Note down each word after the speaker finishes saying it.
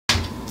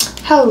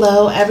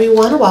Hello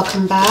everyone,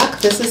 welcome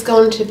back. This is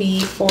going to be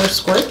for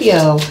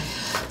Scorpio.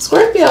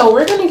 Scorpio,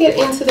 we're going to get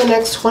into the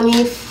next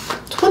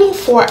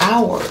 24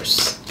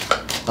 hours.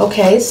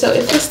 Okay, so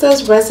if this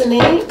does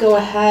resonate, go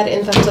ahead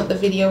and thumbs up the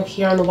video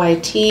here on the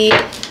YT.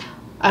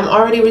 I'm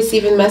already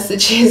receiving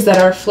messages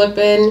that are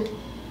flipping.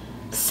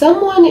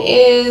 Someone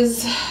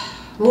is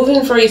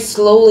moving very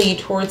slowly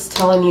towards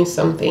telling you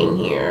something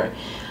here.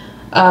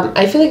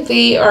 I feel like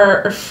they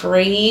are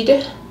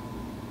afraid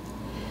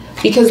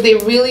because they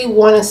really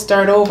want to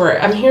start over.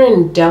 I'm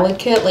hearing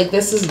delicate, like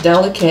this is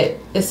delicate.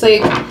 It's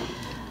like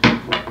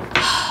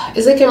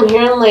I'm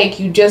hearing like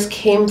you just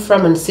came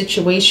from a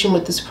situation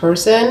with this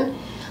person,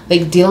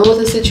 like dealing with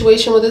a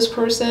situation with this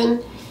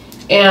person,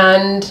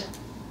 and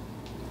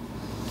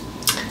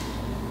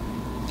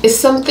it's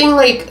something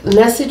like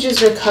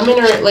messages are coming,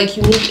 or like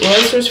you need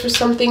answers for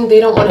something they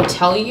don't want to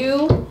tell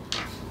you.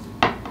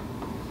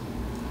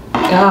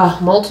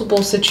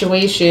 Multiple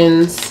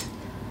situations.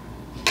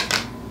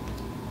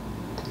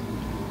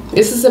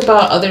 This is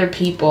about other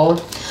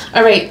people.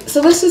 All right, so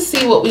let's just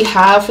see what we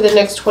have for the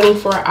next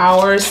 24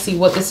 hours, see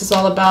what this is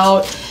all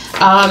about.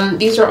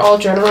 These are all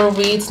general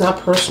reads,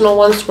 not personal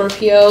ones,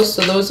 Scorpio.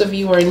 So those of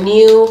you who are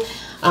new,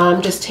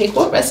 just take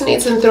what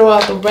resonates and throw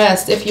out the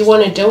rest. If you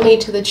want to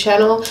donate to the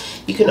channel,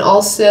 you can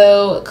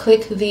also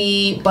click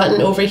the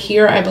button over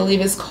here. I believe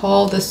it's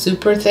called the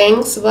Super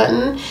Thanks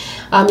button.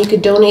 You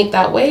could donate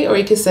that way, or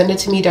you could send it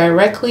to me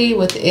directly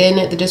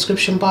within the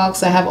description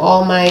box. I have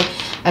all my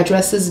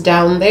addresses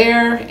down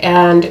there.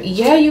 And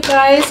yeah, you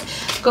guys,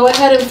 go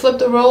ahead and flip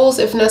the roles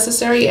if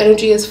necessary.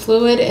 Energy is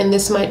fluid, and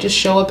this might just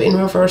show up in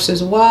reverse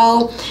as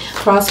well.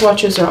 Cross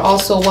watchers are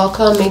also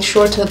welcome. Make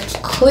sure to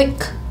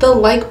click the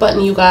like button,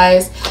 you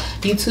guys.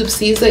 YouTube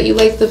sees that you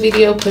like the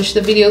video. Push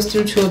the videos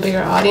through to a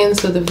bigger audience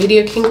so the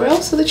video can grow,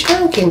 so the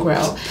channel can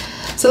grow.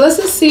 So let's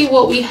just see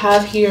what we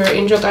have here.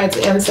 Angel guides,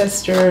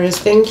 ancestors,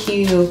 thank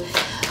you.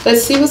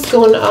 Let's see what's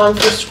going on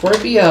for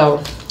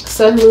Scorpio.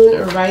 Sun, moon,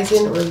 or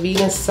rising, or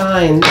Venus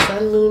sign.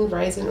 Sun, moon,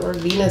 rising, or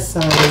Venus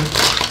sign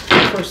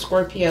for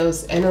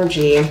Scorpio's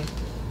energy.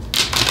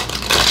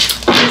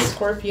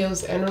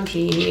 Scorpio's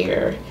energy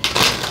here.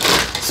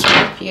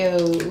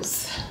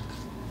 Scorpios.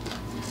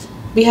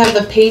 We have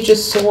the Page of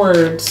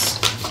Swords.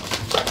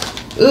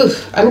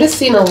 Oof, I'm just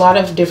seeing a lot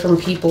of different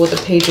people with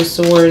the Page of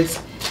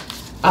Swords.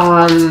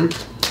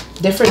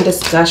 Different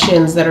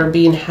discussions that are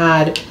being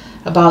had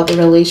about the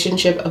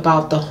relationship,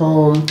 about the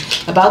home,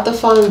 about the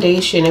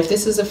foundation. If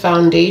this is a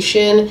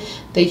foundation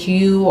that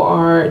you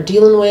are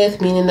dealing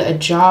with, meaning a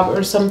job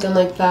or something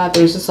like that,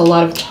 there's just a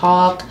lot of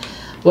talk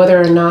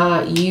whether or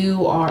not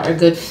you are a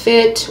good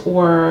fit,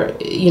 or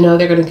you know,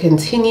 they're going to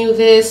continue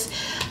this.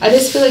 I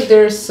just feel like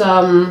there's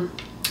some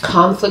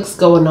conflicts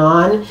going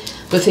on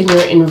within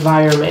your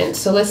environment.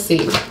 So let's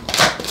see.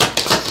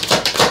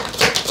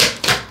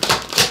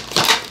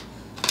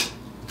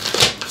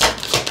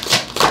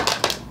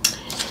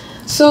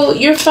 So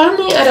you're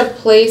finally at a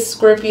place,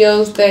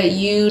 Scorpios, that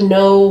you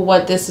know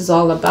what this is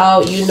all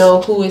about. You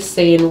know who is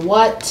saying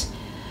what.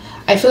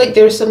 I feel like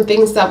there's some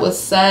things that was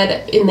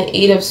said in the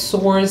Eight of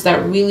Swords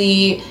that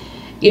really,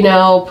 you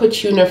know,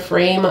 put you in a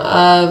frame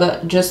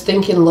of just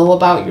thinking low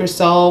about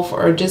yourself,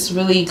 or just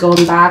really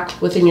going back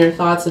within your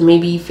thoughts and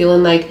maybe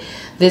feeling like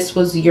this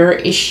was your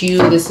issue,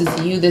 this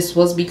is you, this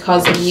was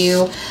because of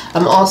you.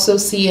 I'm also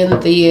seeing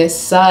the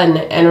Sun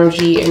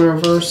energy in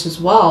reverse as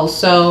well.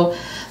 So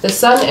the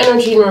Sun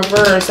energy in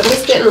reverse, I'm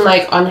just getting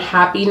like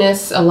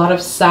unhappiness, a lot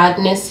of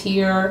sadness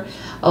here,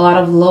 a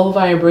lot of low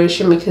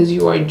vibration because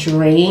you are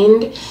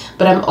drained.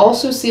 But I'm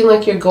also seeing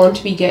like you're going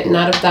to be getting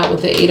out of that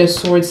with the Eight of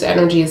Swords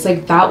energy. It's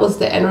like that was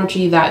the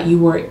energy that you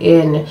were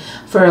in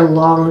for a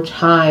long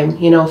time,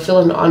 you know,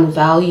 feeling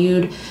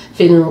unvalued,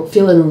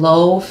 feeling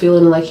low,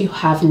 feeling like you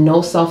have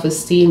no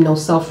self-esteem, no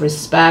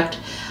self-respect.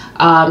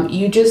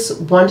 You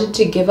just wanted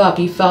to give up.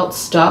 You felt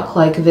stuck,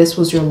 like this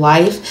was your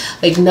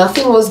life, like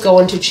nothing was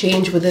going to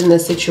change within the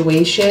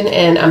situation.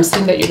 And I'm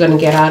seeing that you're going to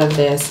get out of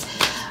this.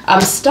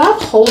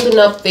 Stop holding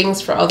up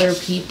things for other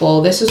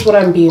people. This is what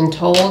I'm being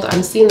told.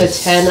 I'm seeing the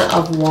Ten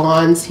of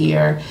Wands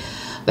here.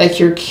 Like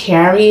you're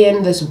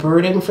carrying this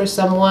burden for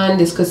someone.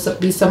 This could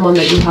be someone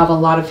that you have a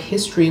lot of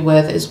history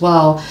with as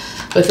well.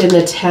 Within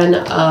the Ten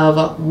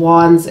of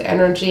Wands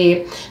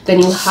energy, then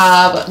you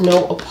have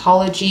no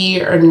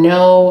apology or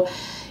no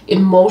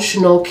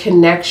emotional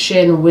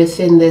connection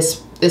within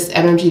this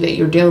energy that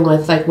you're dealing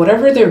with. Like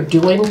whatever they're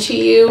doing to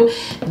you,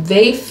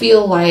 they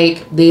feel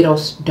like they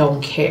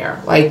don't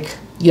care, like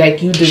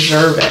you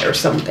deserve it or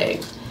something.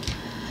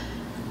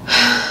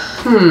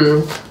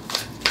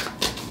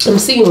 I'm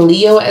seeing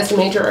Leo as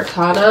major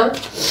arcana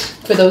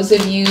for those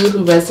of you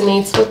who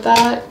resonates with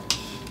that.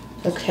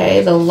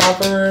 Okay, the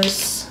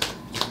Lovers,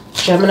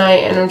 Gemini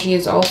energy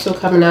is also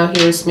coming out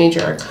here as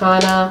major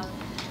arcana.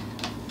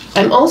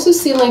 I'm also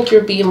seeing like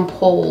you're being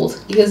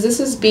pulled, because this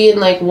is being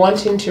like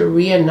wanting to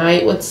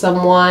reunite with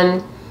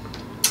someone,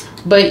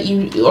 but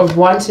you are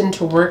wanting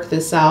to work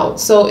this out.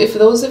 So if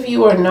those of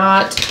you are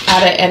not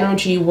at an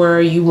energy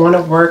where you want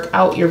to work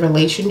out your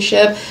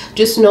relationship,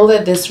 just know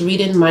that this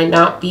reading might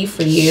not be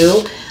for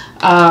you.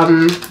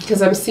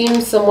 Because I'm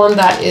seeing someone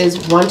that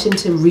is wanting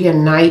to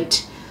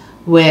reunite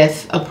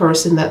with a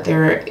person that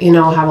they're, you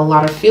know, have a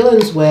lot of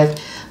feelings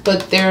with,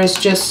 but there's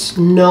just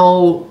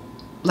no,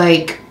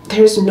 like,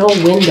 there's no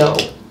window.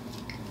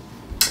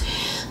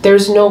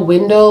 There's no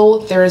window.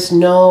 There's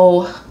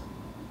no,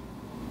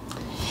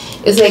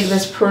 it's like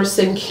this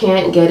person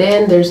can't get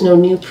in. There's no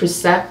new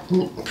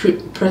perception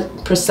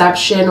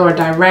or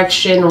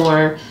direction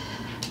or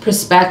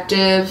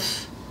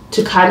perspective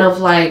to kind of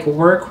like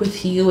work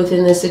with you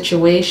within this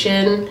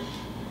situation.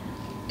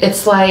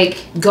 It's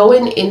like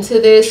going into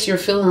this, you're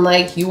feeling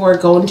like you are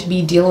going to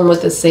be dealing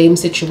with the same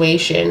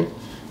situation.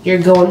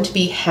 You're going to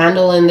be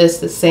handling this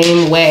the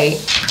same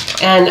way.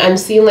 And I'm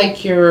seeing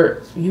like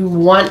you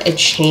want a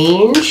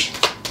change.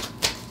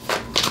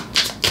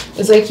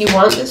 It's like you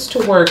want this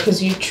to work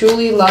because you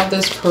truly love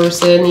this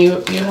person.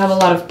 You have a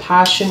lot of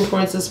passion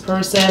towards this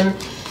person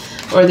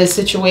or this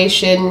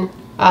situation.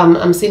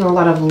 I'm seeing a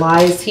lot of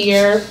lies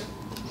here.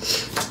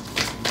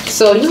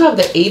 So you have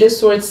the 8 of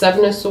Swords,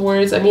 7 of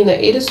Swords. I mean,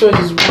 the 8 of Swords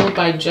is ruled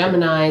by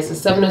Geminis. The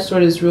 7 of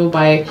Swords is ruled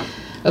by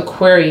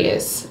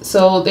Aquarius.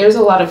 So there's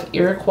a lot of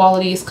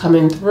inequalities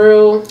coming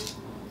through.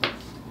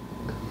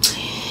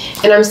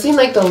 And I'm seeing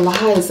like the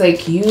lies,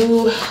 like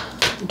you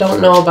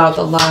don't know about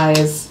the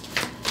lies.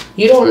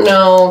 You don't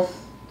know.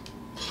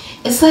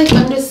 It's like,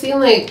 I'm just seeing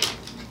like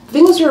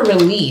things are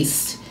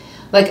released.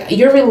 Like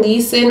you're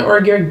releasing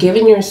or you're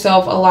giving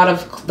yourself a lot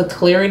of the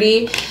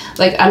clarity.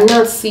 Like I'm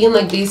not seeing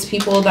like these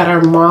people that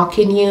are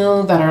mocking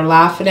you, that are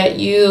laughing at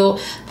you,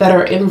 that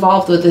are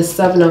involved with this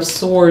 7 of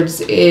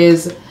Swords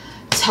is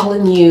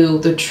telling you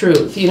the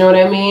truth. You know what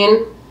I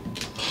mean?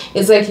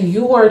 It's like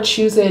you are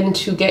choosing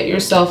to get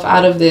yourself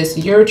out of this.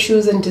 You're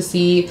choosing to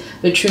see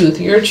the truth.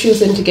 You're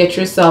choosing to get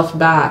yourself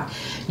back.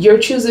 You're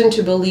choosing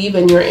to believe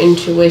in your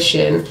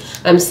intuition.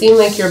 I'm seeing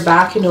like you're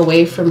backing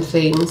away from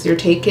things. You're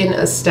taking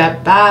a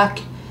step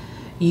back.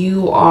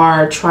 You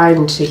are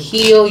trying to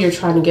heal. You're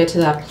trying to get to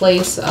that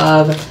place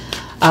of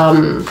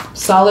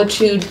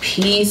solitude,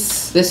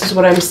 peace. This is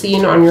what I'm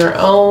seeing on your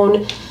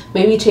own.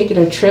 Maybe taking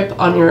a trip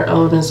on your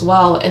own as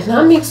well. And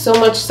that makes so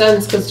much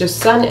sense because your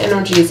Sun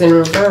energy is in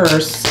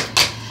reverse.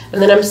 And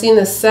then I'm seeing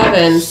the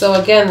 7. So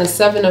again, the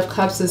 7 of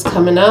Cups is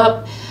coming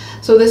up.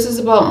 So this is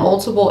about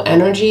multiple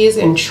energies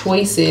and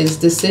choices,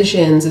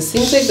 decisions. It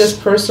seems like this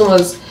person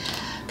was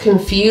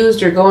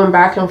confused or going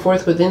back and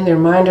forth within their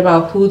mind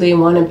about who they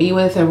want to be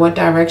with or what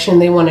direction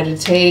they wanted to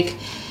take.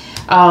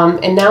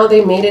 And now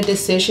they made a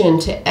decision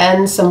to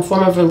end some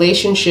form of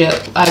relationship.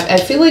 I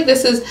feel like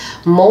this is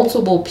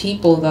multiple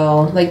people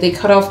though. Like they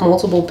cut off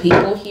multiple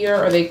people here,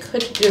 or they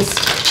could just,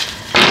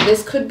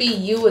 this could be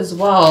you as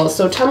well.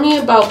 So tell me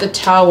about the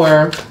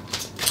Tower.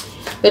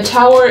 The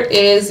Tower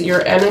is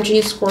your energy,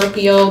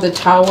 Scorpio, the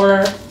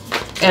Tower,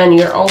 and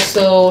you're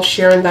also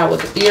sharing that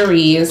with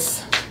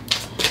Aries.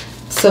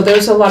 So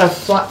there's a lot of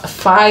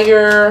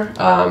fire,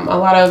 a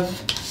lot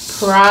of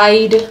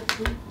pride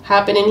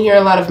happening here,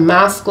 a lot of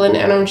masculine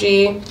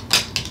energy.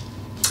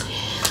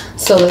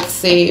 So let's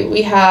see,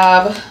 we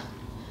have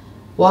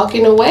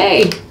walking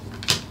away.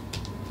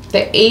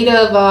 The 8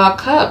 of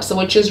Cups,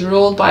 which is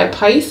ruled by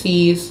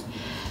Pisces.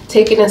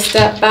 Taking a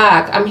step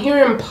back. I'm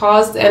hearing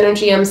paused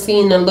energy. I'm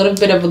seeing a little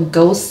bit of a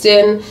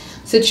ghosting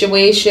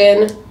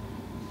situation.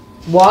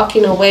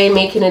 Walking away,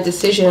 making a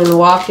decision and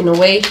walking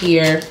away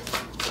here.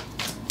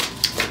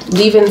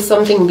 Leaving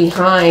something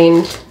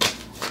behind.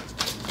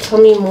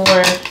 Tell me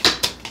more.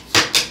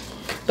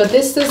 But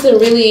this doesn't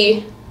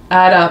really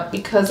add up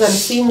because I'm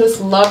seeing this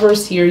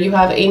Lovers here. You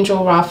have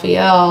Angel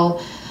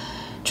Raphael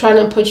trying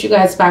to put you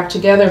guys back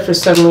together for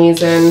some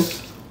reason.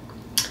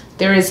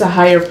 There is a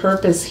higher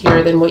purpose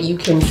here than what you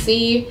can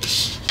see.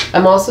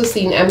 I'm also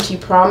seeing empty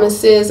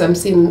promises. I'm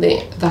seeing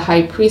the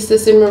High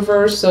Priestess in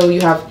reverse. So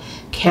you have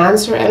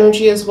Cancer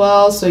energy as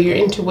well. So your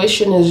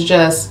intuition is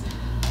just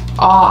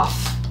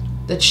off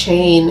the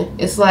chain.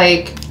 It's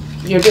like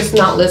you're just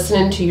not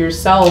listening to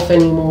yourself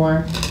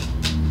anymore.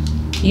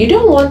 You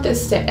don't want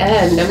this to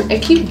end. I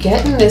keep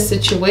getting this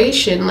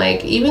situation.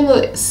 Like even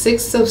the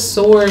 6 of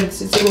Swords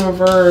is in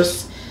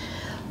reverse.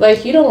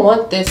 Like you don't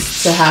want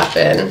this to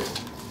happen.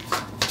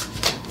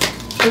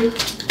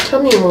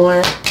 Tell me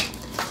more.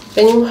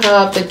 Then you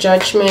have the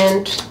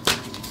Judgment,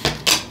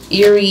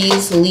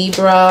 Aries,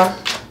 Libra.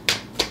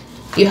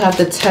 You have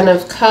the 10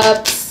 of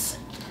Cups.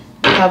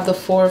 You have the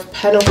 4 of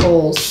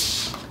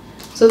Pentacles.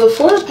 So the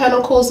 4 of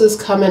Pentacles is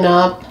coming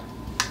up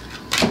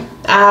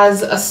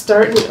as a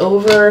starting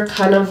over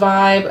kind of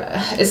vibe.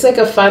 It's like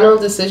a final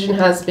decision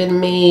has been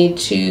made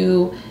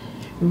to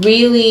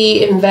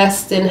really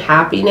invest in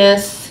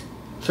happiness,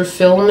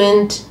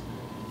 fulfillment,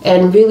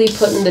 and really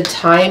putting the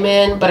time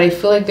in. But I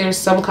feel like there's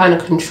some kind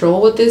of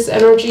control with this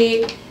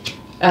energy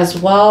as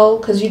well,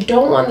 because you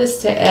don't want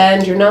this to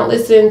end. You're not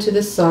listening to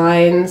the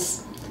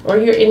signs or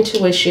your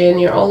intuition.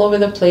 You're all over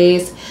the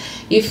place.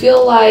 You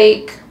feel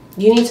like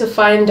you need to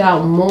find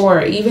out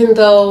more, even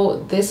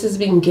though this is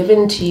being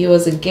given to you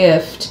as a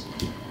gift.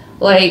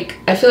 Like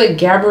I feel like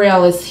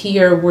Gabrielle is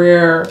here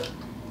where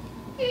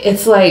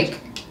it's like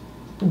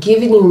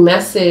giving you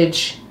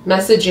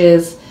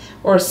messages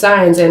or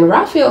signs. And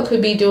Raphael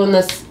could be doing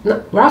this.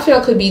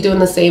 Raphael could be doing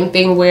the same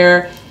thing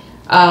where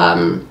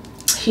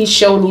he's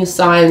showing you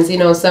signs, you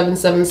know,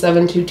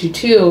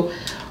 777-222,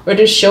 or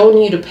just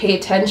showing you to pay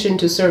attention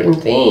to certain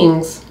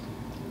things.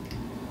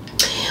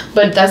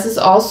 But this is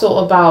also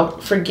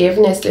about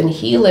forgiveness and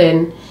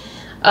healing.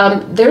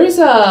 There is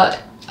an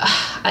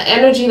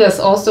energy that's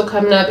also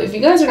coming up. If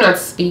you guys are not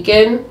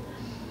speaking,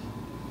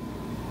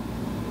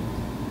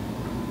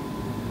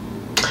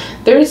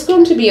 there is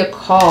going to be a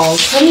call.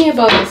 Tell me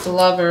about this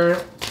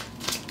lover.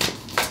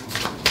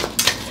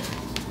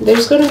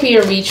 There's going to be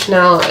a reach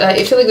now.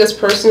 I feel like this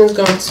person is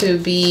going to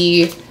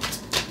be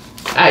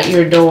at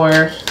your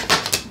door.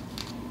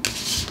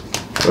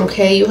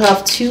 Okay, you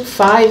have 2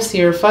 5s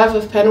here. 5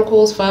 of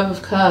Pentacles, 5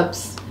 of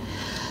Cups.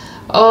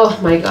 Oh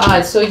my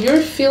God. So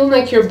you're feeling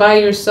like you're by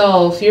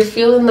yourself. You're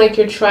feeling like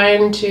you're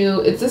trying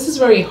to... This is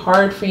very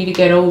hard for you to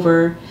get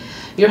over.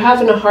 You're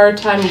having a hard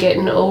time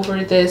getting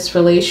over this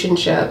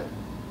relationship.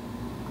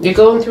 You're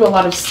going through a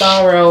lot of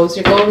sorrows.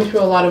 You're going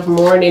through a lot of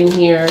mourning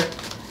here.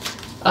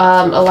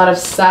 A lot of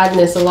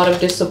sadness, a lot of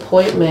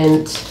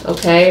disappointment,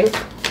 okay?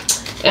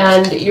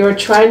 And you're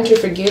trying to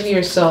forgive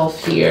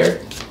yourself here.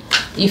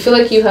 You feel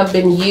like you have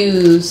been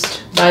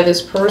used by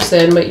this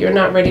person, but you're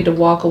not ready to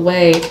walk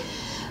away.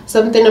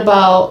 Something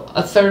about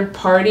a third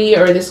party,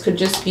 or this could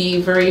just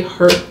be very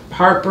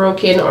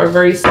heartbroken or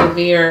very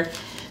severe.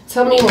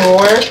 Tell me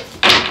more.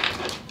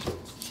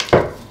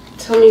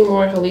 Tell me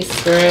more, Holy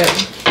Spirit.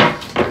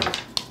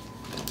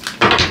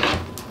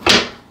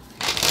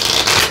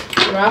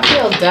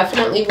 Raphael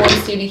definitely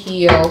wants you to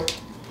heal.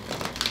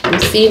 I'm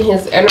seeing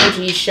his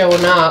energy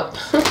showing up.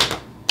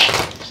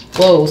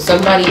 Whoa,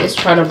 somebody is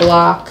trying to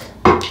block.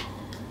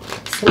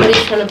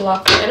 Somebody's trying to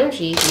block the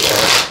energy here,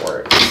 of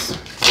course.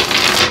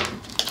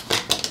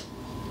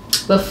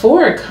 The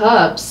 4 of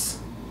Cups,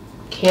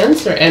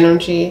 Cancer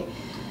energy.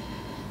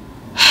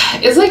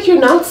 It's like you're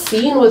not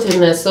seeing within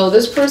this. So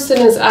this person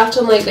is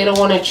acting like they don't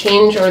want to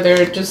change, or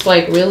they're just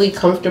like really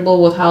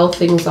comfortable with how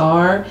things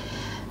are.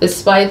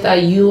 Despite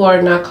that you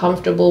are not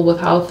comfortable with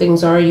how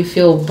things are, you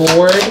feel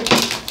bored,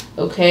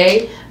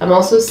 okay? I'm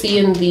also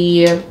seeing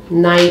the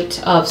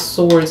Knight of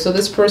Swords. So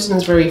this person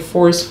is very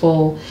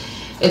forceful.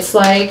 It's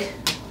like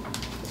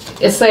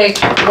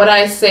what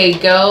I say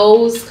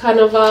goes kind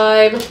of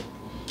vibe.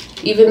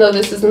 Even though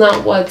this is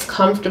not what's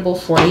comfortable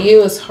for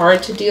you, it's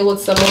hard to deal with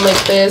someone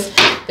like this.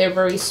 They're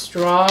very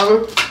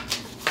strong.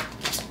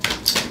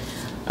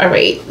 All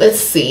right, let's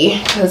see,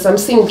 because I'm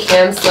seeing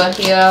Cancer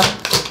here.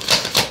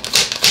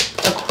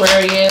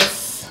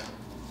 Aquarius.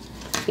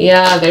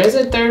 Yeah, there's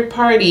a third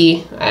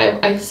party.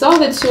 I saw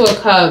the 2 of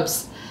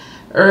Cups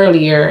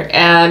earlier,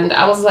 and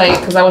I was like,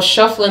 because I was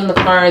shuffling the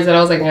cards, and I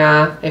was like,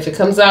 nah, if it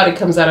comes out, it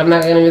comes out. I'm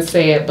not going to even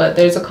say it, but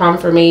there's a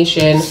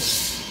confirmation.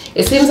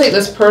 It seems like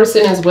this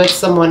person is with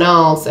someone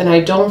else, and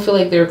I don't feel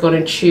like they're going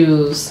to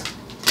choose.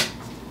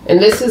 And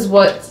this is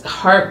what's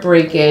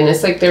heartbreaking.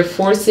 It's like they're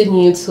forcing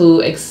you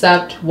to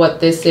accept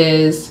what this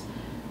is.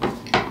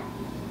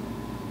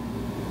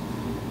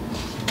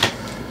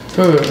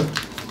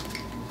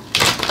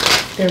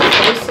 They're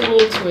forcing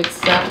you to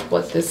accept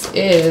what this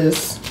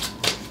is.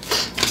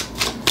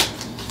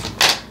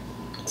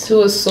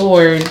 2 of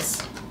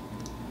Swords.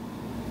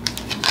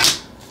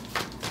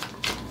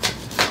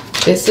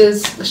 This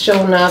is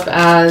showing up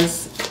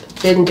as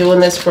been doing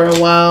this for a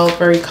while.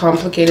 Very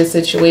complicated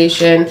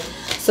situation.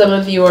 Some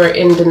of you are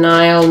in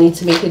denial, need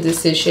to make a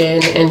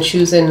decision, and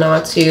choosing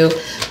not to.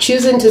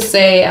 Choosing to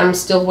say, I'm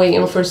still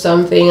waiting for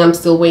something. I'm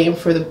still waiting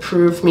for the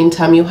proof.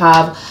 Meantime, you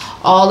have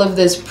all of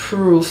this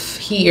proof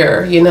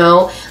here, you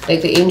know,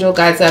 like the angel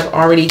guides have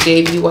already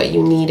gave you what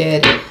you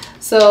needed.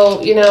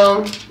 So, you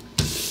know,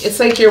 it's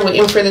like you're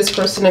waiting for this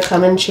person to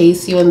come and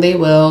chase you, and they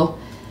will.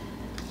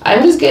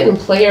 I'm just getting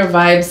player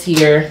vibes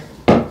here.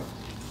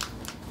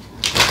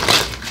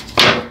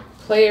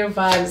 Player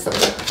vibes.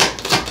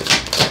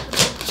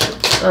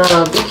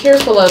 Be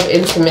careful of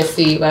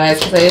intimacy, guys,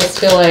 because I just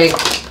feel like...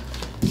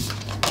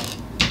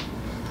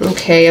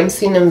 Okay, I'm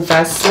seeing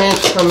investment.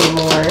 Tell me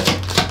more.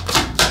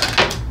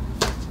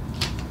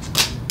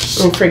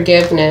 And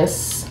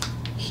forgiveness,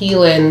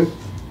 healing,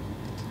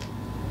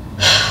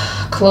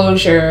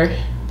 closure.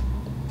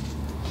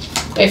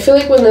 I feel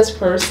like when this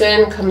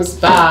person comes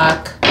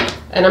back,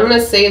 and I'm going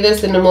to say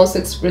this in the most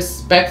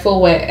respectful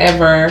way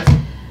ever,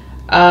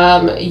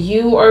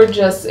 you are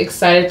just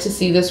excited to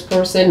see this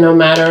person no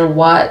matter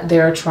what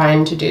they're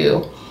trying to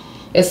do.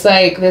 It's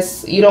like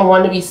this, you don't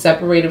want to be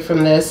separated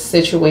from this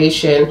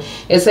situation.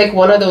 It's like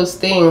one of those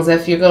things,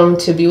 if you're going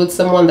to be with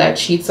someone that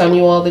cheats on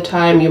you all the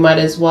time, you might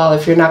as well,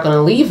 if you're not going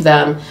to leave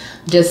them,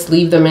 just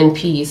leave them in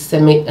peace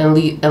and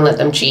let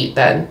them cheat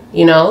then.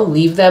 You know,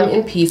 leave them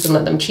in peace and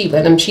let them cheat.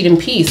 Let them cheat in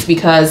peace,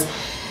 because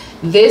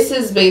this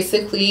is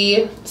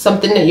basically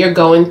something that you're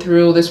going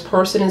through. This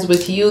person is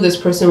with you, this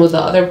person with the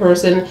other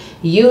person.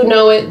 You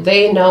know it,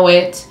 they know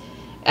it.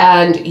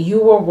 And you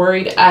were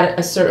worried at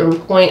a certain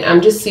point.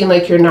 I'm just seeing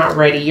like you're not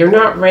ready. You're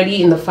not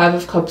ready in the 5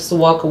 of Cups to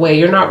walk away.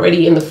 You're not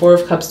ready in the 4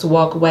 of Cups to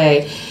walk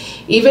away.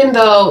 Even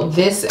though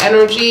this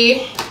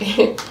energy,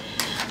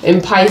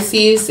 in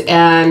Pisces,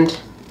 and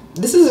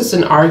this is just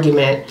an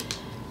argument.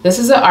 This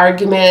is an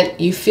argument.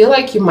 You feel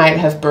like you might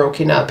have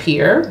broken up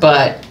here,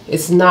 but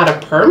it's not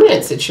a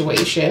permanent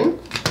situation.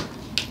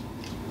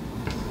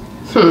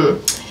 All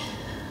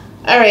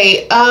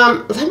right,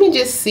 let me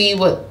just see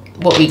what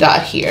we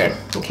got here.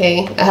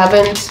 Okay, I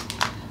haven't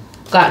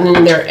gotten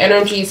in their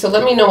energy, so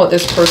let me know what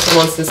this person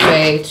wants to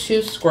say to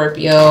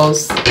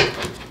Scorpios,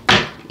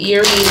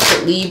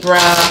 Aries, Libra,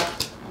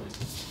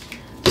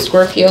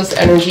 Scorpio's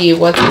energy.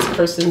 What's this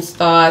person's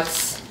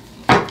thoughts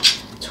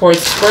towards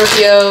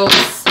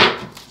Scorpios?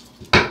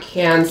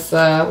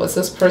 Cancer, what's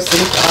this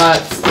person's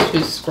thoughts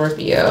to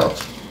Scorpio?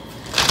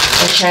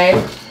 Okay.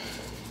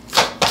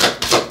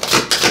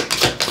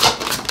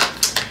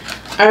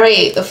 All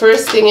right, the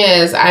first thing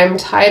is, I'm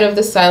tired of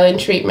the silent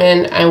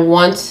treatment. I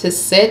want to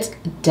sit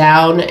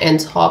down and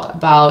talk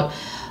about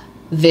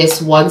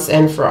this once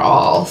and for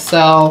all.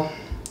 So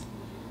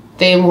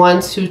they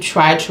want to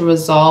try to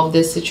resolve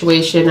this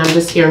situation. I'm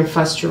just hearing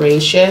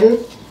frustration.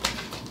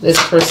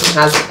 This person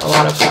has a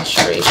lot of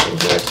frustration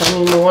here.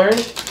 Tell me more.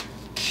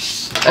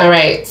 All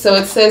right, so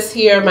it says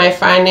here, my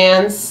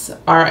finances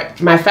are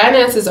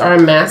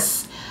a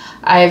mess.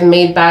 I've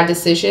made bad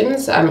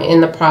decisions. I'm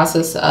in the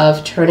process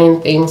of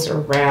turning things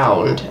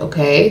around,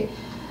 okay?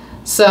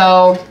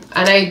 So,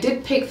 and I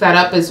did pick that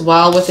up as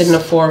well within the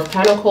Four of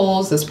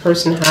Pentacles. This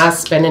person has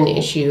spending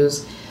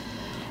issues.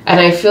 And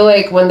I feel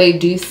like when they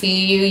do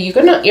see you,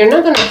 you're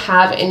not gonna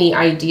have any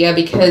idea,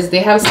 because they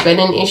have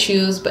spending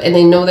issues, and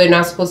they know they're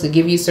not supposed to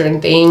give you certain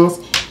things,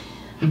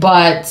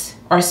 but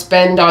or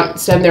spend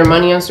their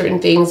money on certain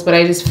things. But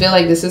I just feel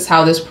like this is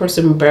how this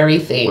person bury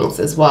things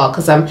as well,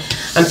 because I'm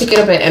picking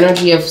up an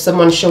energy of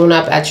someone showing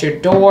up at your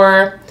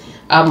door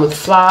with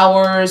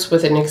flowers,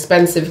 with an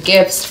expensive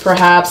gifts,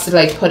 perhaps, to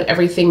like put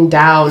everything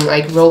down,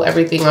 like roll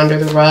everything under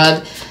the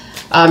rug,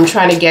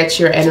 trying to get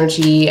your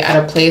energy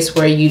at a place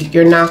where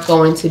you're not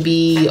going to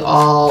be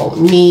all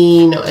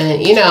mean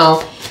and, you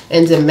know,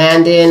 and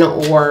demanding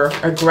or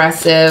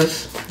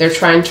aggressive. They're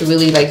trying to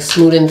really like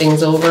smoothen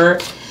things over.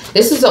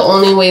 This is the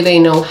only way they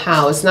know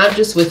how. It's not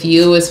just with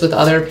you, it's with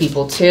other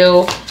people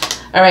too.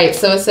 All right,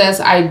 so it says,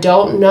 I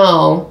don't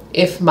know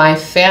if my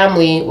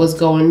family was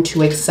going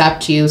to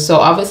accept you. So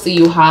obviously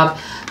you have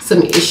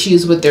some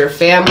issues with their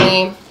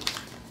family.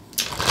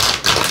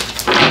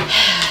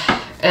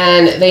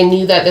 And they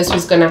knew that this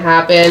was going to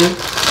happen.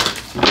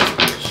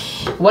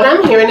 What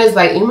I'm hearing is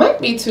like, you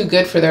might be too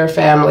good for their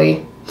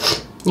family.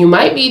 You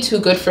might be too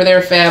good for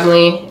their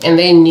family, and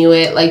they knew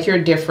it. Like,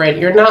 you're different.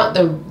 You're not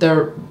the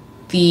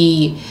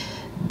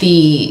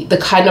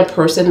kind of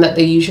person that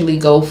they usually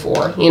go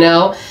for, you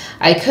know?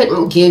 I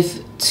couldn't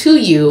give to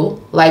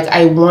you like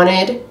I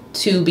wanted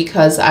to,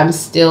 because I'm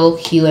still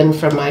healing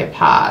from my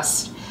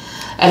past.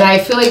 And I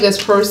feel like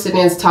this person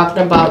is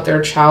talking about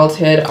their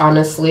childhood,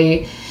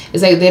 honestly.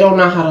 It's like they don't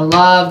know how to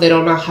love. They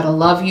don't know how to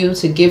love you,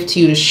 to give to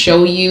you, to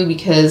show you,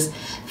 because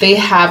they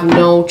have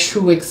no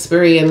true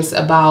experience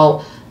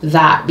about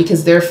that,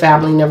 because their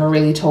family never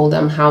really told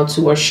them how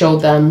to or showed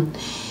them.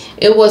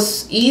 It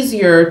was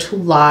easier to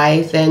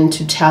lie than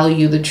to tell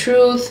you the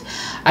truth.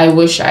 I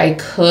wish I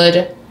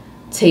could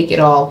take it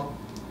all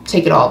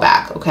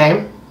back,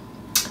 okay?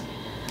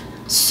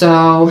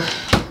 So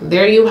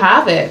there you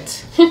have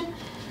it.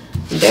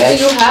 There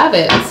you have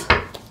it.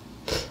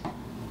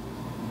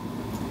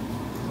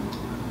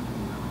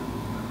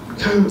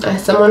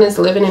 Someone is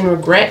living in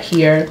regret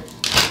here.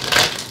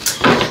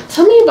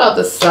 Tell me about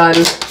the sun.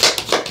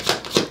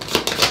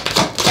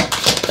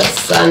 The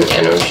sun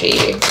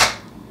energy.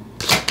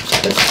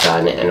 The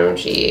sun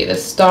energy. The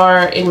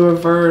star in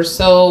reverse.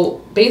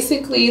 So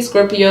basically,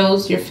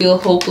 Scorpios, you feel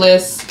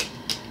hopeless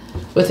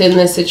within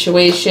this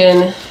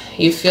situation.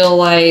 You feel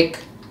like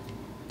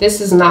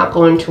this is not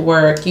going to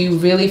work. You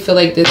really feel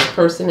like this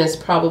person is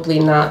probably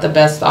not the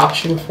best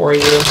option for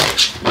you.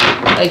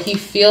 Like, you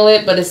feel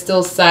it, but it's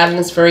still sad, and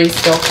it's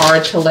still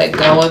hard to let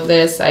go of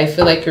this. I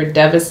feel like you're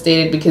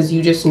devastated because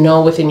you just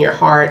know within your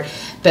heart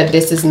that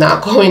this is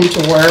not going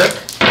to work.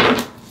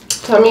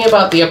 Tell me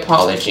about the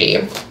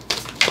apology.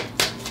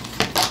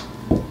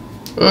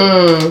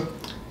 The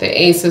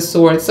Ace of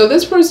Swords. So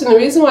this person, the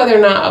reason why they're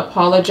not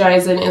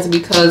apologizing is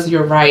because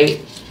you're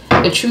right.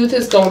 The truth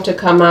is going to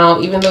come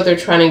out, even though they're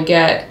trying to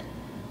get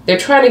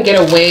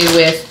away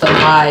with the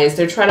lies.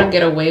 They're trying to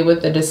get away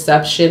with the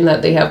deception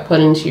that they have put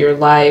into your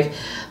life,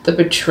 the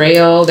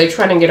betrayal. They're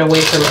trying to get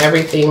away from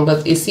everything.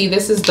 But you see,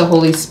 this is the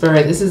Holy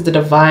Spirit. This is the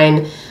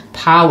divine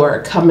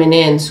power coming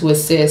in to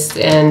assist.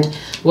 And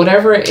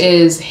whatever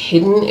is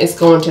hidden is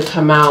going to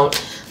come out.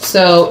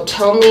 So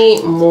tell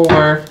me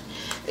more.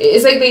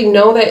 It's like they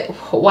know that,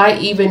 why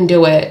even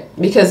do it?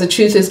 Because the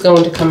truth is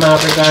going to come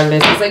out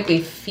regardless. It's like they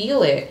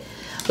feel it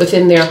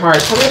within their heart.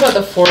 Tell me about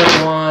the Four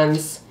of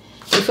Wands.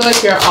 You feel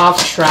like you're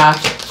off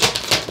track.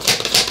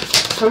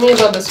 Tell me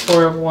about this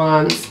Four of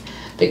Wands.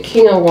 The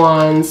King of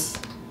Wands.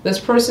 This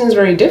person is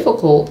very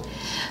difficult.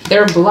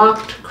 They're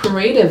blocked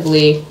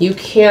creatively. You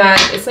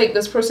can't, it's like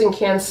this person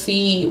can't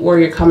see where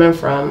you're coming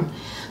from.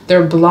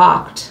 They're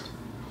blocked.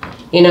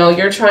 You know,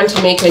 you're trying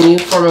to make a new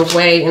form of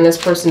way and this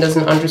person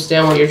doesn't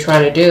understand what you're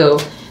trying to do.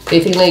 They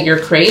think that you're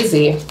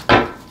crazy.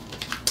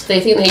 They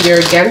think that you're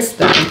against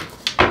them.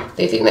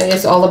 They think that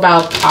it's all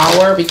about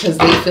power because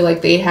they feel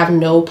like they have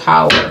no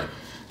power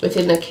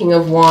within the King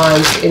of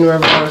Wands in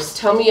reverse.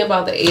 Tell me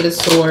about the Eight of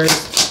Swords.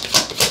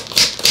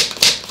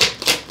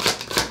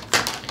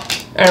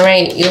 All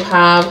right, you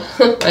have,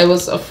 I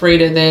was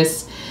afraid of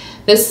this.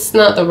 This is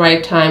not the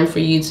right time for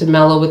you to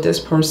mellow with this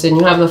person.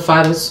 You have the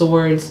Five of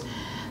Swords.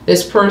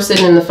 This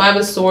person and the Five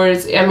of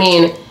Swords, I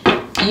mean,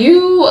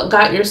 you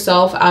got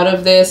yourself out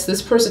of this.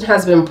 This person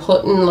has been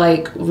putting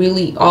like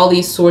really all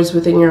these swords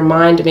within your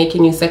mind,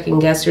 making you second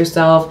guess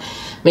yourself,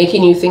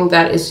 making you think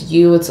that it's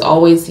you, it's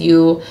always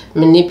you,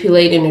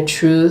 manipulating the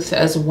truth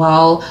as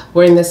well,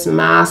 wearing this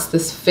mask,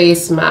 this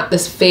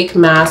fake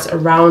mask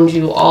around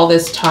you all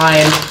this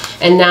time.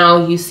 And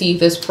now you see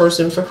this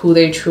person for who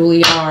they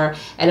truly are.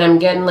 And I'm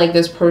getting like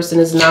this person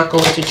is not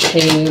going to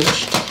change.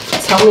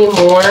 Tell me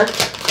more.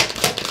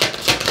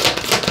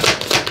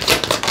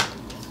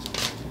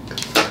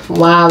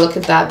 Wow, look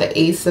at that. The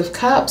Ace of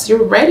Cups.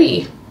 You're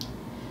ready.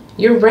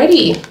 You're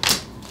ready.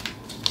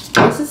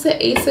 This is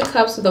the Ace of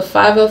Cups with the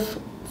Five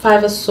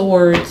of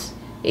Swords,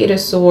 Eight of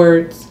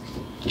Swords.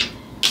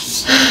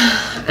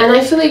 And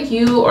I feel like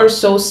you are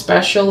so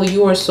special.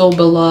 You are so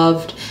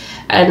beloved.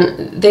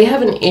 And they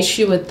have an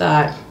issue with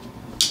that.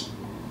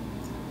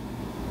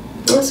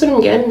 That's what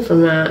I'm getting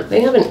from that. They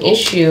have an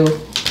issue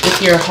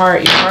with your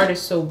heart. Your heart is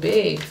so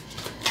big.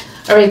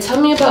 All right, tell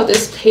me about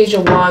this Page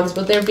of Wands.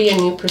 Will there be a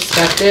new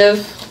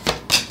perspective?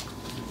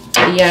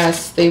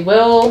 Yes, they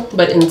will,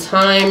 but in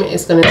time.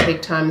 It's going to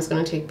take time. It's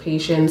going to take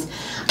patience.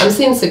 I'm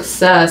seeing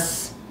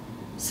success,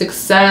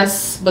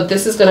 but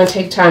this is going to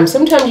take time.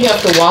 Sometimes you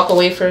have to walk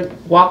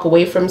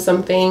away from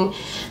something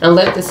and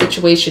let the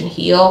situation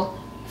heal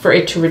for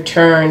it to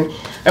return.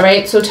 All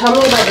right, so tell me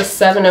about the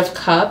Seven of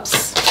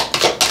Cups.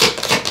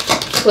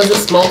 Was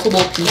this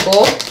multiple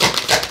people?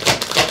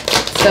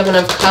 Seven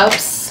of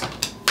Cups.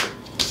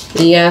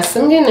 Yes,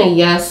 I'm getting a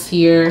yes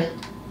here.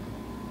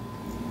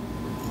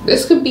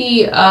 This could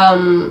be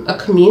a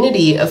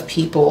community of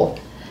people.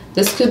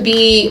 This could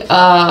be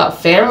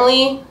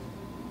family.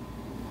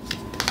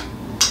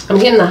 I'm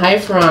getting the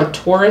Hierophant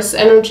Taurus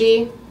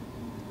energy.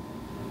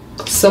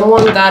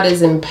 Someone that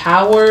is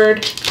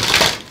empowered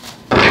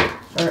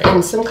or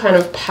in some kind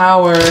of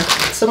power.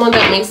 Someone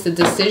that makes the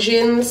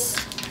decisions.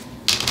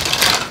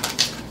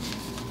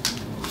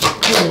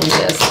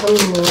 Yes, tell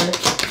me more.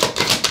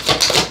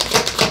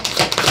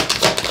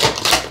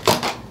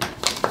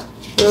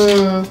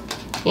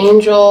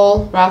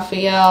 Angel,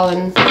 Raphael,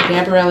 and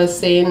Gabrielle is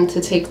saying to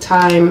take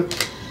time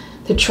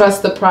to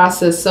trust the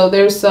process. So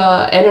there's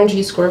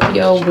energy,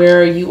 Scorpio,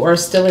 where you are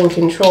still in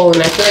control. And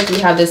I feel like we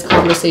had this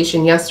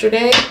conversation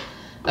yesterday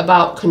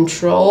about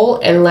control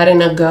and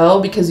letting it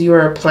go because you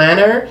are a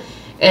planner.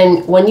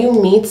 And when you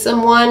meet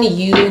someone,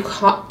 you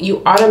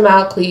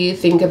automatically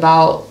think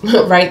about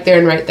right there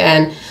and right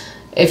then,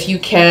 if you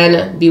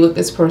can be with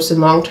this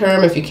person long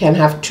term, if you can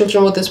have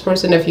children with this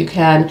person, if you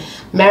can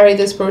marry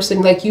this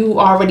person, like you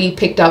already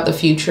picked out the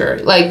future.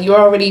 Like you're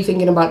already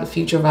thinking about the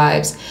future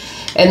vibes.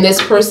 And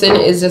this person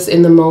is just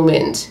in the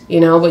moment, you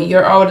know, but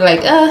you're already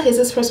like, is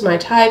this person my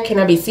type? Can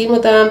I be seen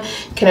with them?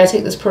 Can I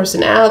take this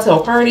person out to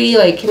a party?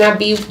 Like, can I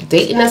be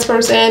dating this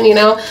person? You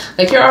know,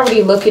 like you're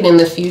already looking in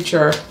the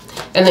future.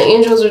 And the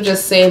angels are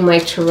just saying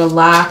like to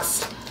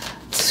relax,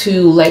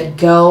 to let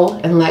go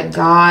and let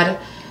God,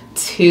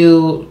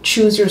 to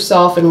choose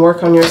yourself and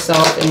work on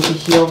yourself and to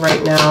heal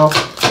right now,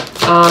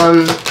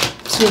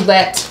 to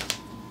let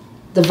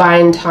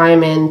divine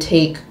time and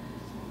take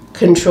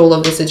control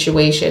of the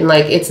situation.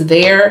 Like it's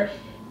there.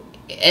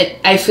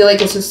 I feel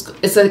like it's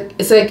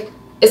like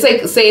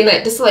saying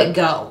that just let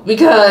go,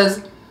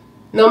 because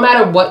no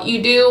matter what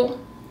you do,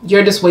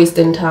 you're just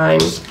wasting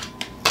time.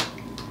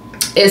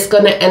 It's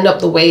gonna end up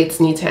the way it's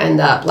need to end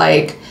up.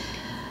 Like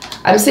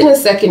I'm seeing a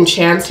second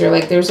chance here.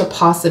 Like there's a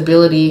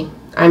possibility.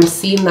 I'm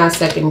seeing that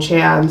second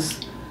chance.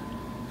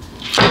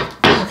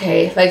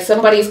 Okay, like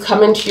somebody's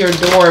coming to your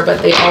door,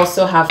 but they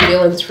also have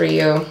feelings for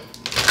you.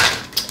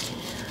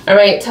 All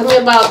right, tell me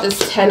about this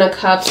Ten of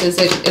Cups. Is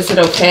it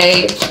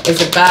okay? Is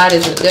it bad?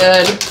 Is it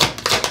good?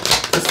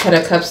 This Ten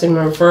of Cups in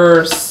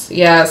reverse.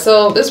 Yeah,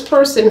 so this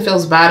person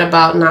feels bad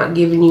about not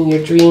giving you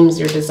your dreams,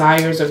 your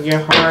desires of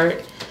your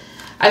heart.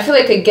 I feel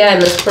like, again,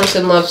 this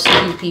person loves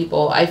two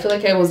people. I feel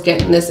like I was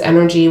getting this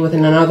energy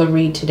within another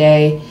read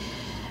today.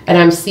 And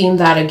I'm seeing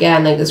that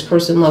again, like this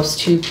person loves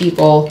two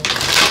people.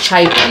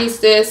 High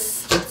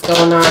Priestess, what's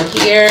going on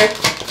here?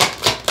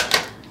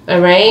 All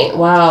right,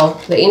 wow.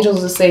 The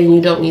angels are saying you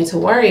don't need to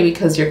worry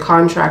because your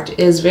contract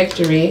is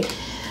victory.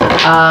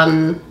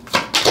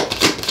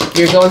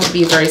 You're going to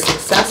be very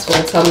successful.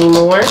 Tell me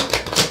more.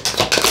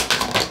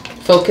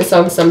 Focus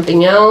on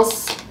something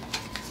else.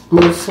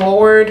 Move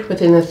forward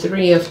within the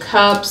Three of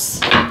Cups.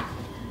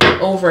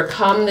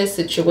 Overcome this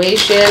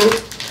situation.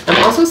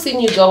 I'm also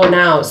seeing you going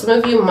out. Some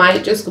of you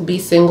might just be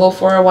single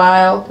for a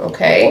while,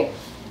 okay?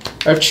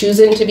 Or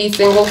choosing to be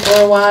single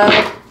for a while.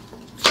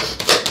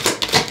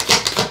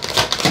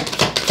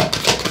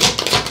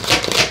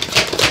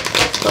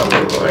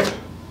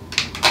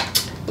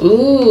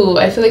 Ooh,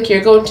 I feel like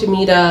you're going to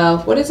meet a,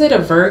 what is it, a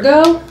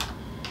Virgo?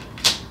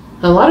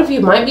 A lot of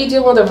you might be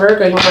dealing with a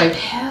Virgo and you're like,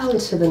 hell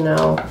to the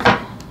no.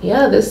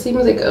 Yeah, this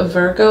seems like a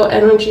Virgo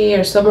energy,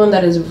 or someone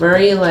that is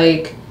very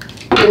like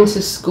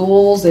into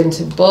schools,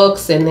 into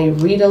books, and they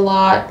read a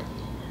lot.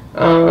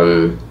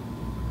 And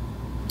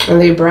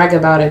they brag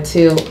about it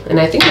too. And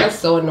I think that's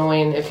so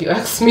annoying if you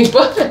ask me,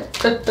 but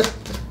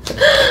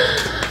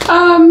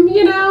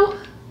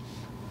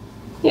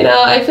you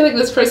know, I feel like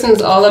this person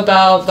is all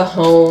about the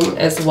home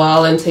as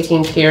well and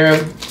taking care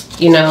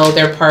of, you know,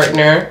 their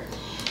partner.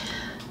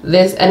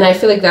 And I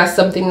feel like that's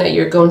something that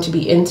you're going to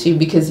be into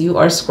because you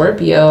are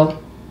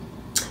Scorpio.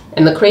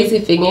 And the crazy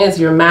thing is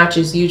your match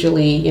is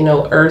usually, you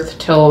know, earth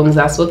tones.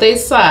 That's what they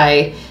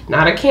say.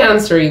 Not a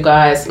Cancer, you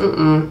guys.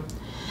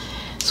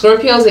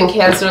 Scorpios and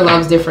Cancer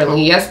loves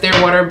differently. Yes,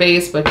 they're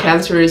water-based, but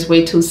Cancer is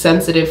way too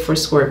sensitive for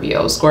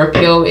Scorpio.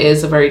 Scorpio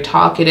is a very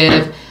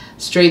talkative,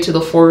 straight to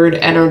the forward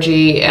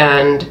energy,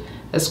 and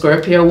a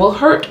Scorpio will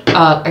hurt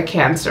a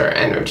Cancer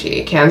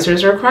energy.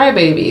 Cancers are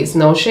crybabies,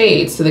 no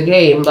shades to the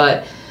game,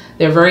 but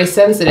they're very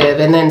sensitive.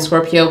 And then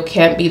Scorpio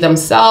can't be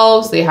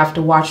themselves. They have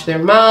to watch their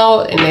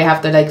mouth, and they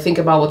have to like think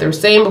about what they're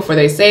saying before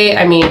they say it.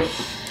 I mean,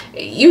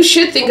 you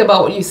should think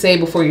about what you say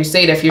before you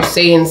say it if you're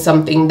saying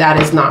something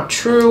that is not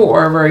true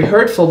or very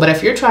hurtful. But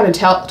if you're trying to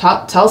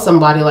tell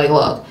somebody like,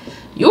 look,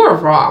 you're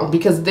wrong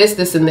because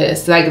this and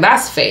this, like,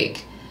 that's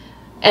fake.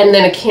 And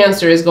then a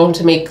Cancer is going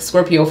to make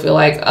Scorpio feel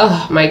like,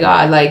 oh my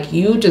God, like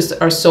you just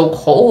are so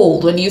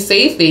cold when you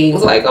say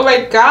things, like, oh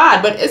my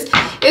God, but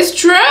it's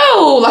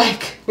true.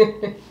 Like,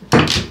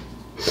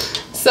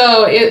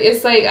 so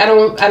it's like, I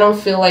don't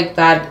feel like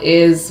that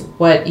is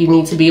what you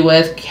need to be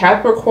with.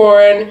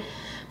 Capricorn,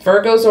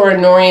 Virgos are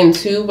annoying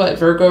too, but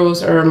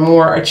Virgos are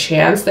more a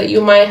chance that you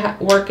might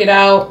work it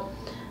out.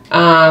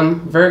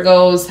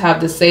 Virgos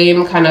have the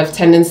same kind of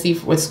tendency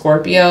with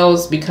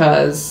Scorpios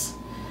because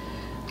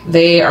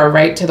they are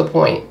right to the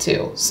point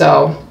too.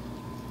 So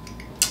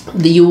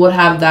you would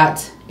have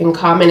that in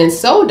common, and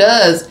so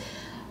does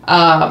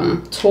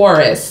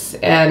Taurus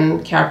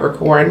and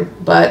Capricorn.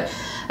 But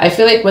I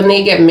feel like when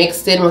they get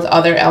mixed in with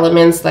other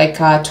elements like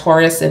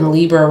Taurus and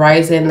Libra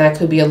rising, that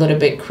could be a little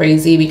bit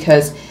crazy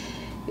because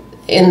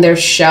in their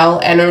shell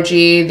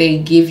energy, they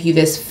give you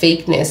this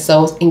fakeness.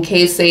 So in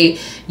case, say,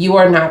 you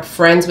are not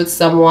friends with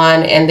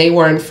someone and they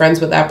weren't friends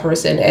with that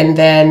person, and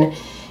then,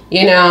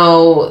 you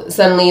know,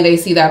 suddenly they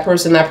see that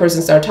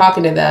person start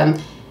talking to them,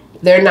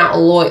 they're not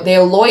loyal.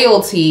 Their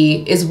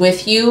loyalty is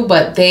with you,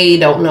 but they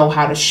don't know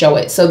how to show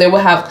it. So they will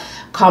have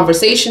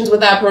conversations with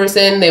that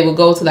person. They will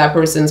go to that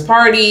person's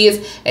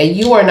parties, and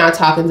you are not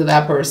talking to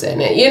that person.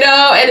 And, you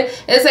know, and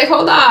it's like,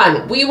 hold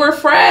on, we were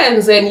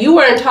friends and you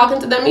weren't talking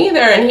to them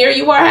either, and here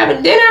you are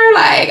having dinner.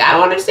 Like, I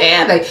don't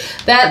understand. Like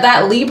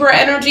that Libra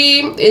energy,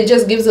 it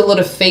just gives a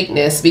little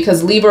fakeness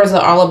because Libras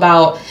are all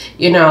about,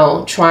 you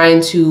know, trying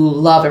to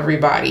love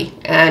everybody.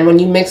 And when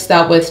you mix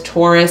that with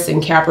Taurus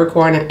and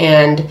Capricorn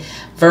and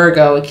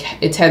Virgo,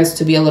 it tends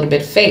to be a little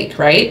bit fake,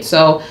 right?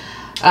 So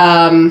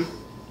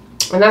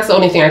and that's the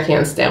only thing I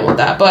can't stand with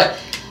that. But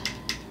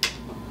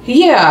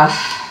yeah,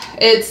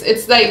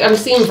 it's like I'm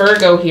seeing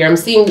Virgo here. I'm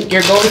seeing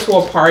you're going to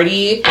a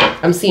party.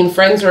 I'm seeing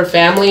friends or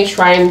family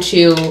trying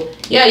to,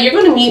 yeah, you're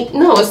going to meet,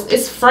 no,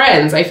 it's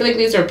friends. I feel like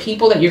these are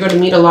people that you're going to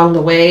meet along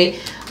the way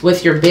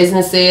with your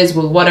businesses,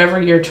 with whatever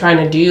you're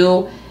trying to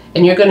do.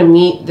 And you're going to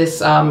meet this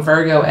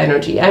Virgo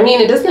energy. I mean,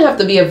 it doesn't have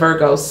to be a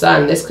Virgo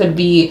sun. This could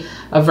be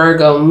a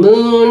Virgo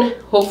moon.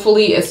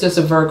 Hopefully, it's just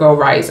a Virgo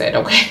rising,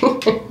 okay?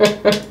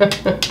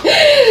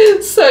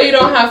 So you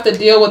don't have to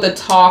deal with the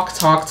talk.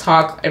 You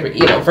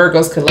know,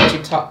 Virgos could let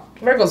you talk.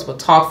 Virgos will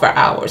talk for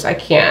hours. I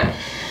can't.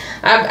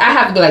 I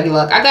have to be like,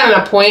 look, I got an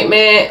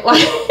appointment.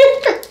 Like,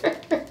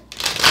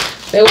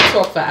 they will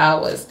talk for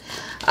hours.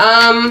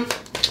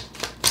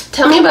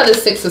 Tell me about the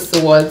Six of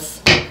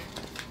Swords.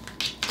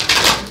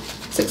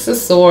 Six of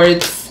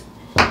Swords.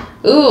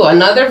 Ooh,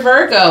 another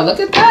Virgo. Look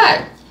at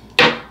that.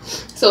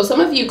 So some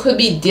of you could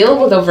be dealing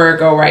with a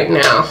Virgo right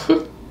now.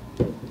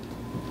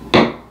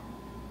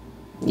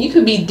 You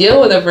could be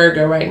dealing with a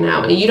Virgo right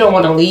now, and you don't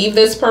want to leave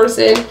this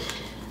person.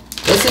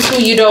 This is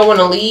who you don't want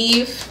to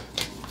leave.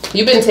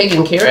 You've been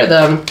taking care of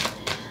them.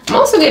 I'm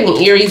also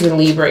getting Aries and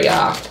Libra,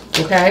 y'all.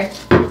 Okay?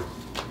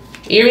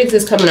 Aries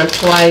is coming up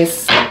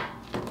twice.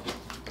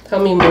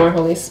 Tell me more,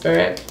 Holy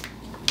Spirit.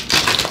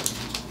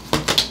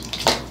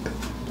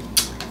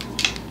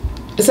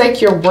 It's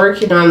like you're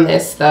working on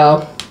this,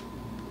 though.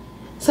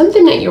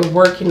 Something that you're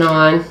working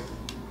on.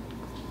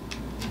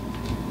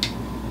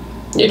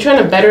 You're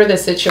trying to better the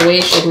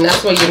situation.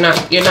 That's why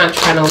you're not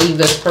trying to leave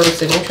this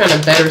person. You're trying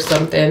to better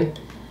something.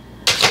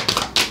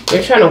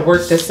 You're trying to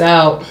work this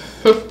out.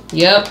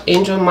 Yep,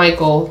 Angel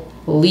Michael,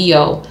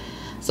 Leo.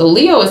 So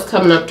Leo is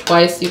coming up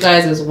twice, you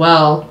guys, as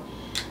well.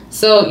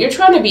 So you're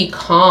trying to be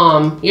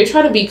calm. You're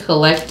trying to be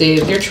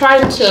collective. You're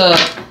trying to,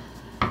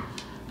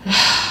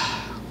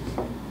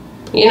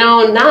 you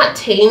know, not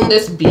tame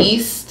this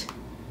beast,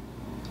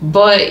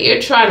 but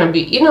you're trying to be,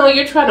 you know,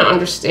 you're trying to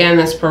understand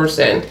this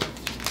person.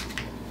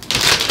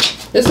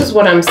 This is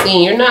what I'm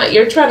seeing.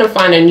 You're trying to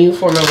find a new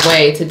form of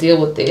way to deal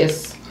with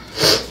this.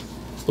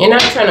 You're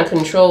not trying to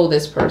control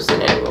this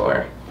person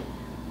anymore.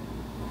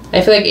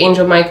 I feel like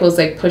Angel Michael is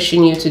like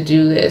pushing you to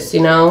do this,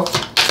 you know?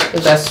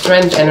 With that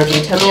strength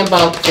energy. Tell me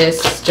about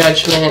this,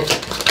 Judgment.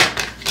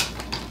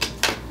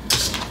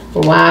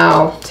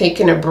 Wow.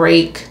 Taking a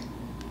break.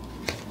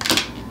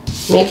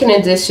 Making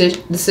a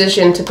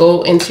decision to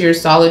go into your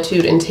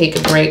solitude and take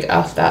a break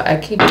off that. I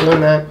keep doing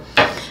that.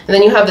 And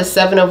then you have the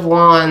Seven of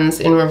Wands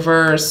in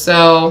reverse.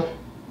 So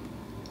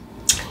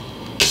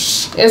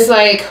it's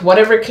like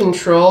whatever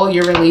control,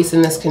 you're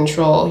releasing this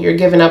control. You're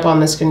giving up on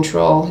this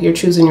control. You're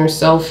choosing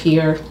yourself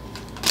here.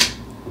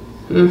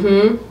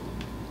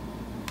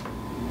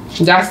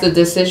 That's the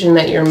decision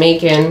that you're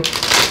making.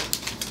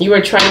 You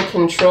were trying to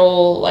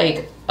control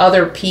like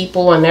other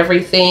people and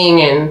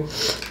everything and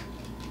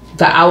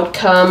the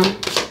outcome,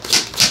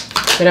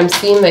 but I'm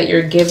seeing that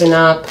you're giving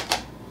up.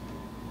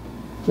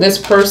 This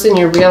person,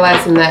 you're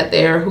realizing that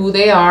they're who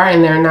they are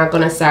and they're not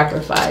going to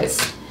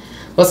sacrifice.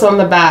 What's on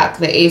the back?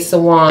 The Ace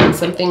of Wands.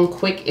 Something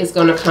quick is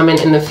going to come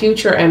in the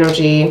future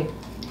energy.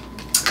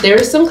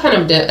 There is some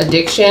kind of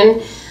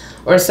addiction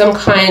or some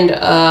kind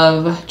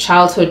of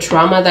childhood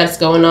trauma that's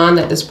going on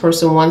that this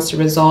person wants to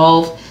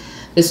resolve.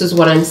 This is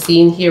what I'm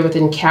seeing here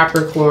within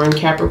Capricorn.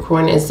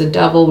 Capricorn is the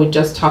devil. We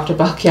just talked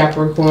about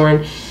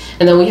Capricorn.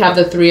 And then we have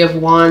the Three of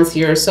Wands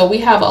here. So we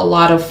have a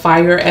lot of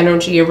fire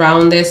energy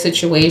around this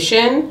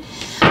situation.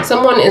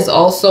 Someone is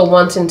also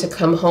wanting to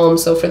come home.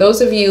 So for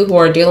those of you who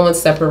are dealing with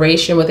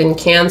separation within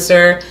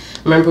Cancer,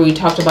 remember we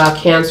talked about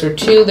Cancer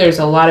too. There's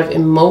a lot of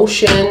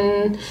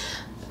emotional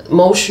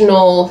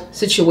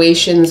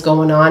situations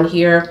going on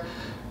here.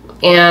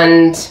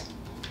 And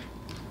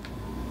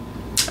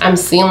I'm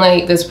seeing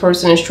like this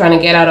person is trying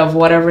to get out of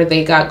whatever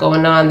they got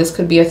going on. This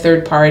could be a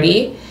third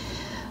party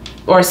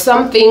or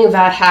something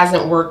that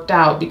hasn't worked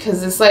out,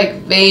 because it's like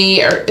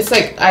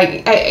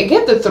I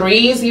get the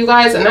threes, you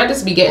guys, and I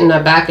just be getting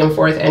the back and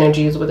forth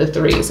energies with the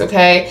threes,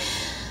 okay?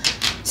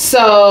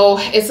 So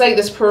it's like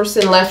this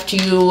person left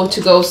you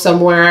to go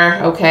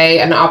somewhere, okay?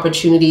 An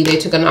opportunity, they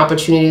took an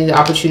opportunity, the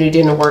opportunity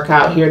didn't work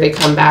out. Here they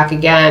come back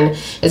again.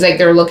 It's like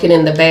they're looking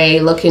in the bay,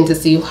 looking to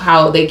see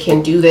how they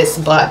can do this,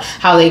 but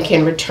how they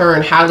can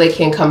return, how they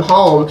can come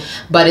home.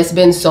 But it's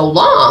been so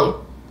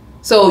long.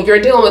 So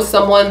you're dealing with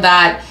someone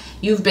that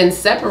you've been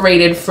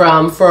separated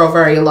from for a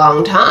very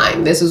long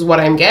time. This is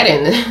what I'm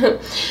getting.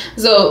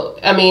 So,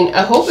 I mean,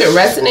 I hope it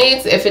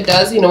resonates. If it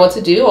does, you know what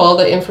to do. All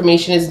the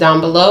information is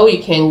down below.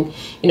 You can,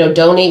 you know,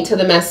 donate to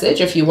the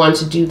message if you want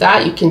to do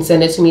that. You can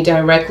send it to me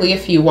directly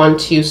if you want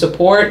to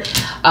support.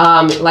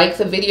 Like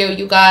the video,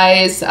 you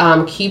guys.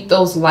 Keep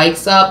those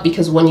likes up,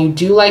 because when you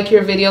do like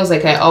your videos,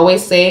 like I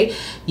always say,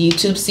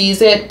 YouTube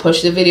sees it,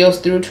 push the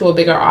videos through to a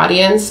bigger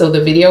audience so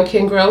the video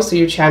can grow, so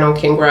your channel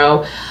can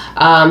grow.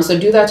 So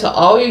do that to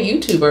all your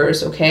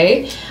YouTubers,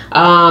 okay?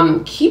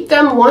 Keep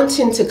them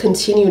wanting to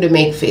continue to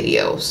make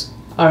videos,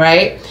 all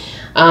right?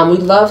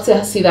 We'd love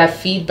to see that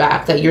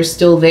feedback that you're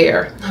still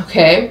there,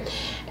 okay?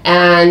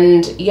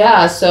 And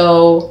yeah,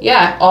 so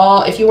yeah,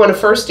 if you want a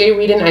first day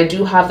reading, I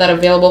do have that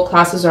available.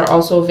 Classes are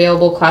also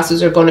available.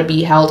 Classes are going to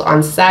be held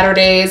on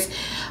Saturdays.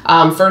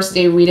 First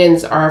day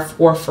readings are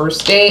for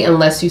first day,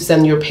 unless you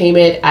send your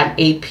payment at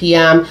 8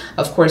 p.m.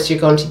 Of course, you're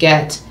going to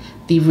get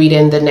the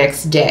reading the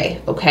next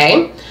day,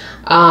 okay?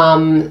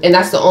 And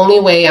that's the only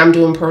way I'm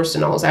doing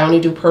personals. I only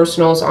do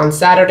personals on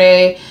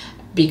Saturday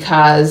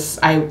because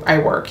I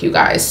work, you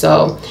guys.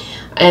 So,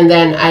 and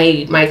then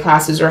my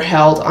classes are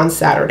held on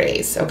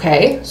Saturdays,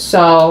 okay?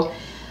 So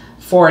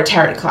for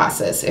tarot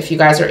classes, if you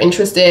guys are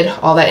interested,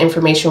 all that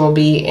information will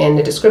be in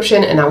the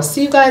description, and I'll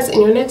see you guys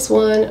in your next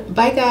one.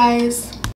 Bye, guys.